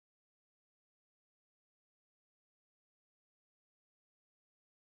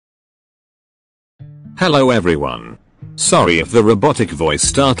Hello everyone. Sorry if the robotic voice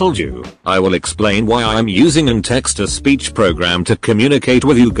startled you. I will explain why I'm using an text-to-speech program to communicate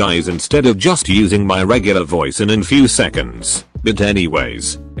with you guys instead of just using my regular voice in few seconds. But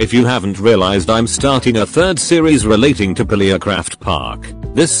anyways, if you haven't realized, I'm starting a third series relating to Paleocraft Park.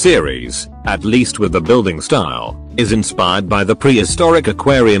 This series, at least with the building style, is inspired by the Prehistoric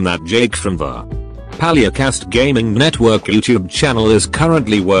Aquarium that Jake from the Paleocast Gaming Network YouTube channel is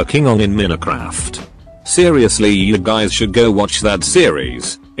currently working on in Minecraft. Seriously, you guys should go watch that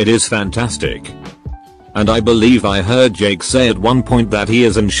series, it is fantastic. And I believe I heard Jake say at one point that he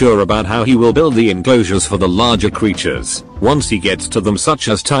is unsure about how he will build the enclosures for the larger creatures, once he gets to them, such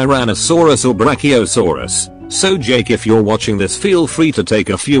as Tyrannosaurus or Brachiosaurus. So Jake, if you're watching this, feel free to take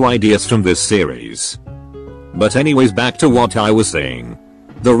a few ideas from this series. But anyways, back to what I was saying.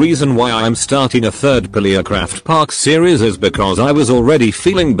 The reason why I'm starting a third Paleocraft Park series is because I was already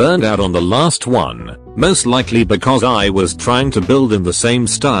feeling burned out on the last one, most likely because I was trying to build in the same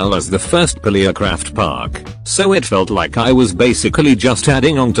style as the first Paleocraft Park, so it felt like I was basically just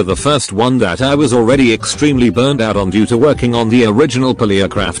adding on to the first one that I was already extremely burned out on due to working on the original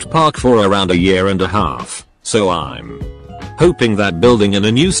Paleocraft Park for around a year and a half, so I'm hoping that building in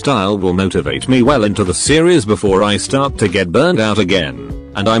a new style will motivate me well into the series before I start to get burned out again.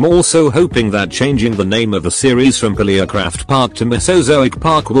 And I'm also hoping that changing the name of the series from Paleocraft Park to Mesozoic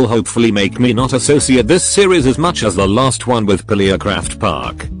Park will hopefully make me not associate this series as much as the last one with Paleocraft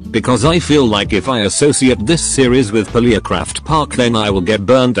Park, because I feel like if I associate this series with Paleocraft Park, then I will get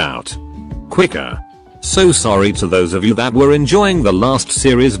burned out quicker. So sorry to those of you that were enjoying the last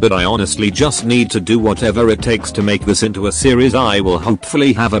series, but I honestly just need to do whatever it takes to make this into a series I will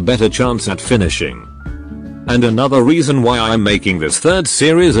hopefully have a better chance at finishing. And another reason why I'm making this third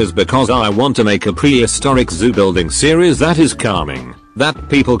series is because I want to make a prehistoric zoo building series that is calming, that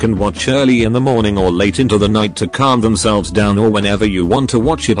people can watch early in the morning or late into the night to calm themselves down, or whenever you want to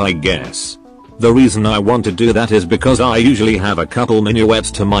watch it, I guess. The reason I want to do that is because I usually have a couple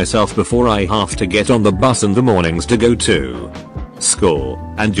minuets to myself before I have to get on the bus in the mornings to go to school,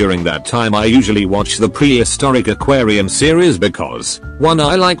 and during that time I usually watch the Prehistoric Aquarium series because 1.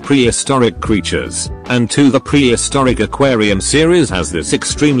 I like prehistoric creatures, and 2. the Prehistoric Aquarium series has this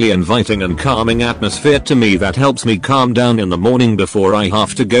extremely inviting and calming atmosphere to me that helps me calm down in the morning before I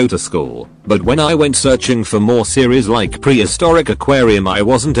have to go to school. But when I went searching for more series like Prehistoric Aquarium, I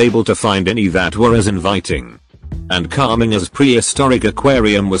wasn't able to find any that were as inviting and calming as Prehistoric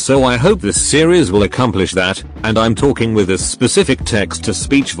Aquarium was, so I hope this series will accomplish that, and I'm talking with this specific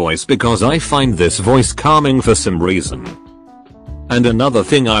text-to-speech voice because I find this voice calming for some reason. And another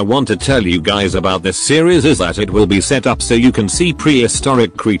thing I want to tell you guys about this series is that it will be set up so you can see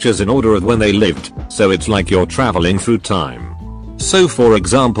prehistoric creatures in order of when they lived, so it's like you're traveling through time. So for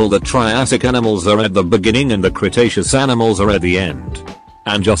example, the Triassic animals are at the beginning and the Cretaceous animals are at the end.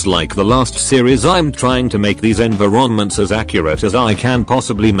 And just like the last series, I'm trying to make these environments as accurate as I can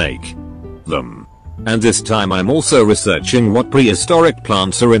possibly make them. And this time I'm also researching what prehistoric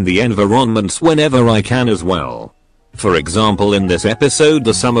plants are in the environments whenever I can as well. For example, in this episode,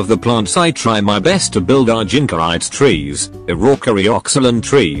 some of the plants I try my best to build are ginkgorites trees, Araucarioxylon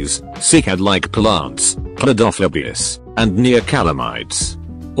trees, cycad-like plants, Cladophlobius, and neocalamites.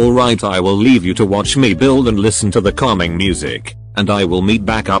 Alright, I will leave you to watch me build and listen to the calming music, and I will meet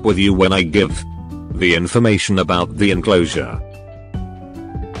back up with you when I give the information about the enclosure.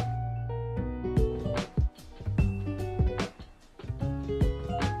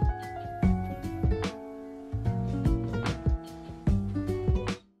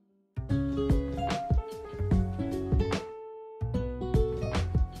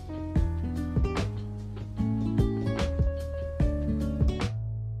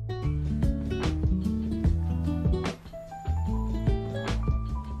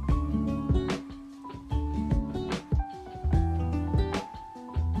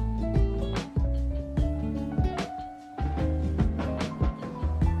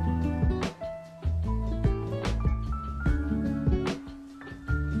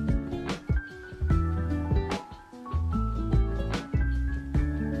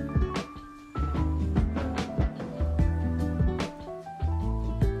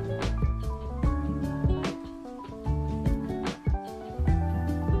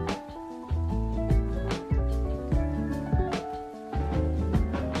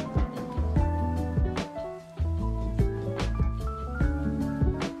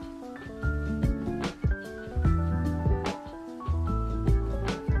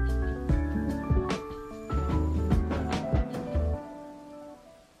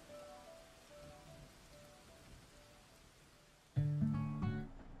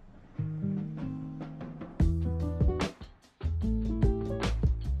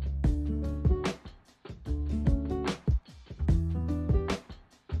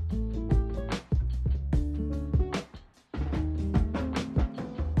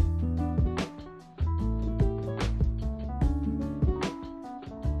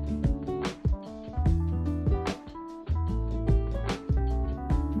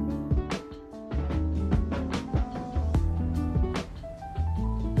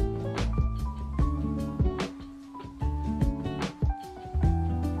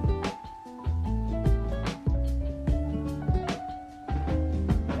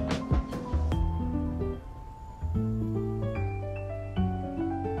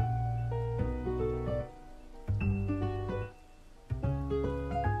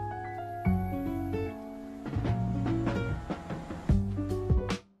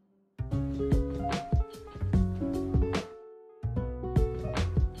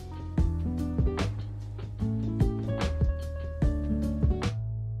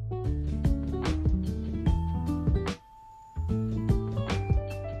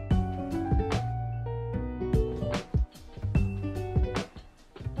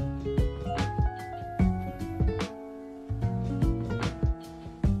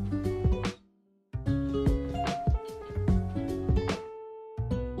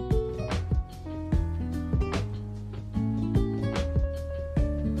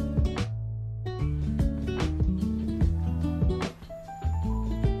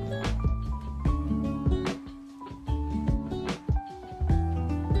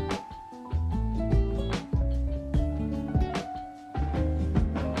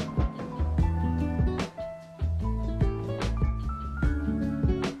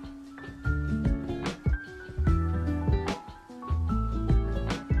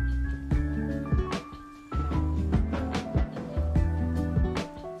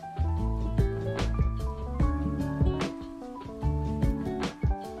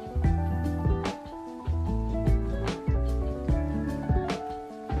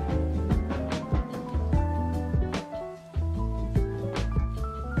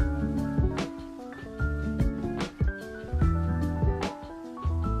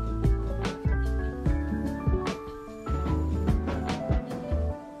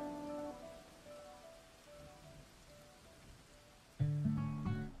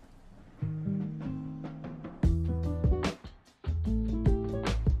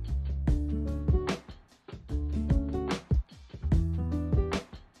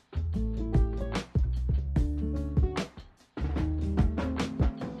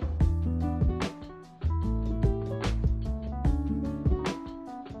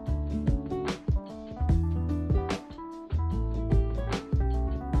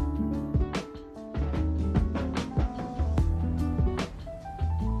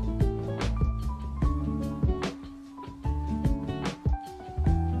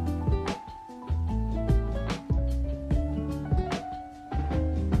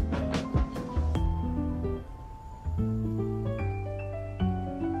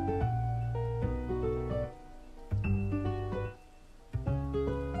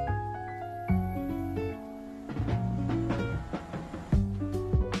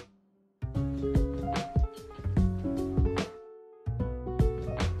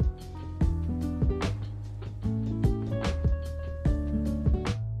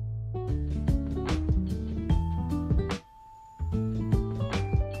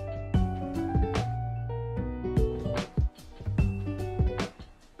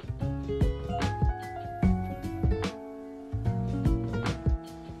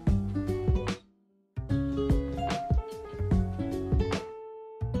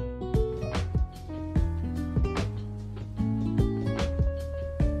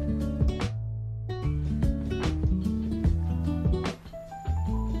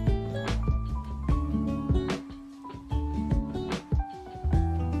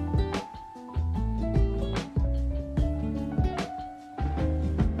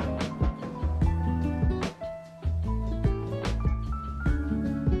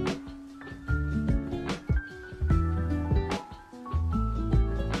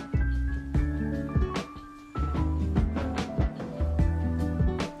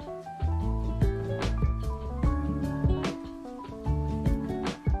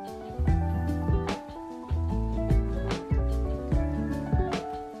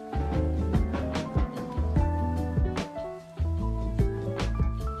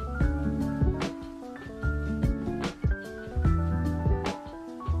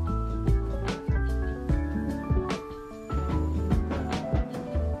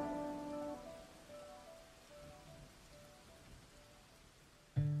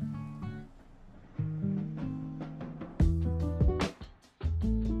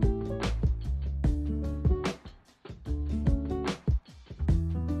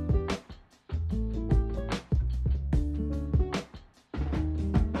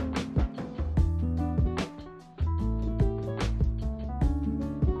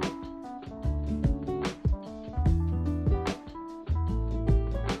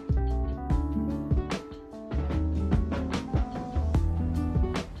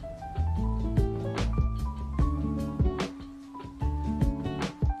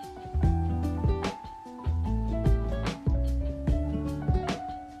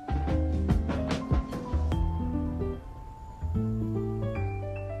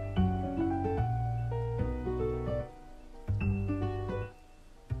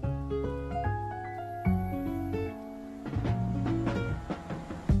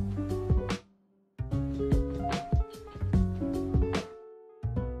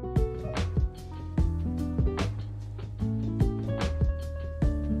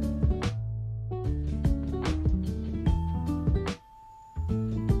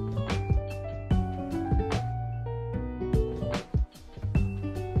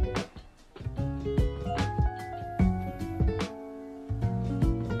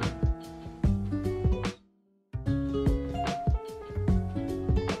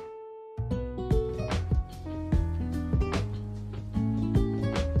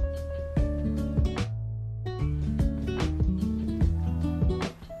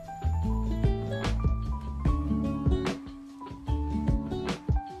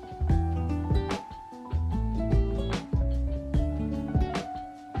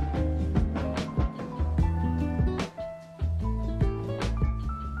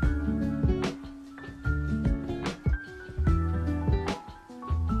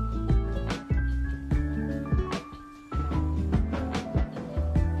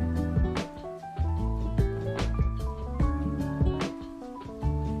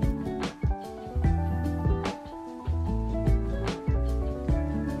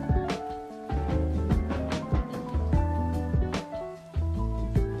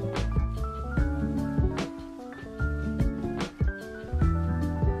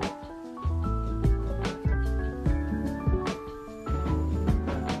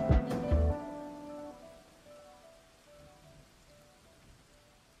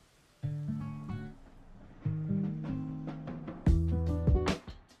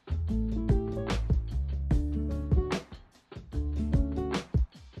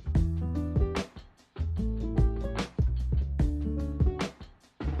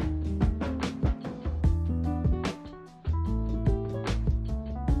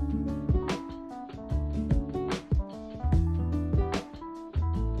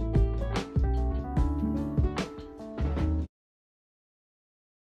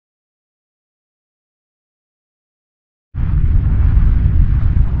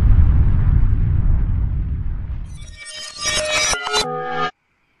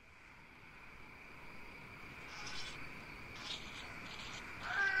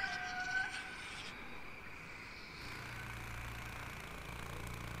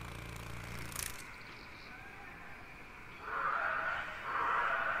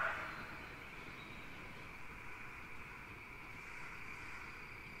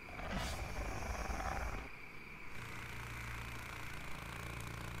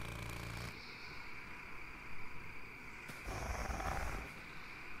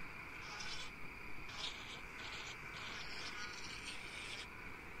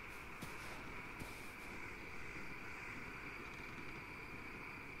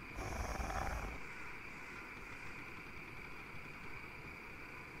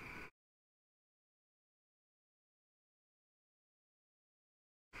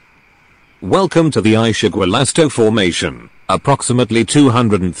 Welcome to the Ischigualasto Formation, approximately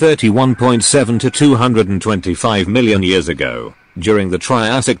 231.7 to 225 million years ago, during the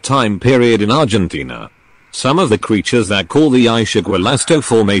Triassic time period in Argentina. Some of the creatures that call the Ischigualasto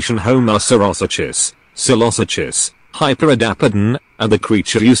Formation home are Saurolophus, Silocychus, Hyperodapodon, and the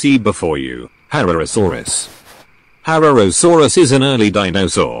creature you see before you, Herrerasaurus. Herrerasaurus is an early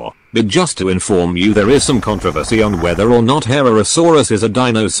dinosaur, but just to inform you, there is some controversy on whether or not Herrerasaurus is a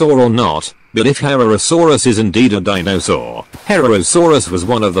dinosaur or not, but if Herrerasaurus is indeed a dinosaur, Herrerasaurus was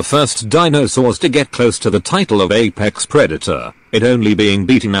one of the first dinosaurs to get close to the title of apex predator, it only being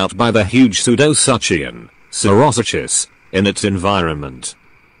beaten out by the huge pseudosuchian, Saurolophus, in its environment.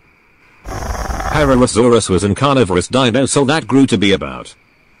 Herrerasaurus was an carnivorous dinosaur that grew to be about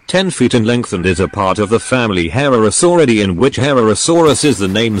 10 feet in length and is a part of the family Herrerasauridae, in which Herrerasaurus is the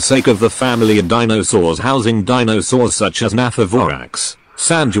namesake of the family of dinosaurs housing dinosaurs such as Nothovorax,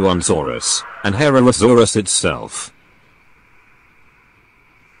 Sanjuansaurus, and Herrerasaurus itself.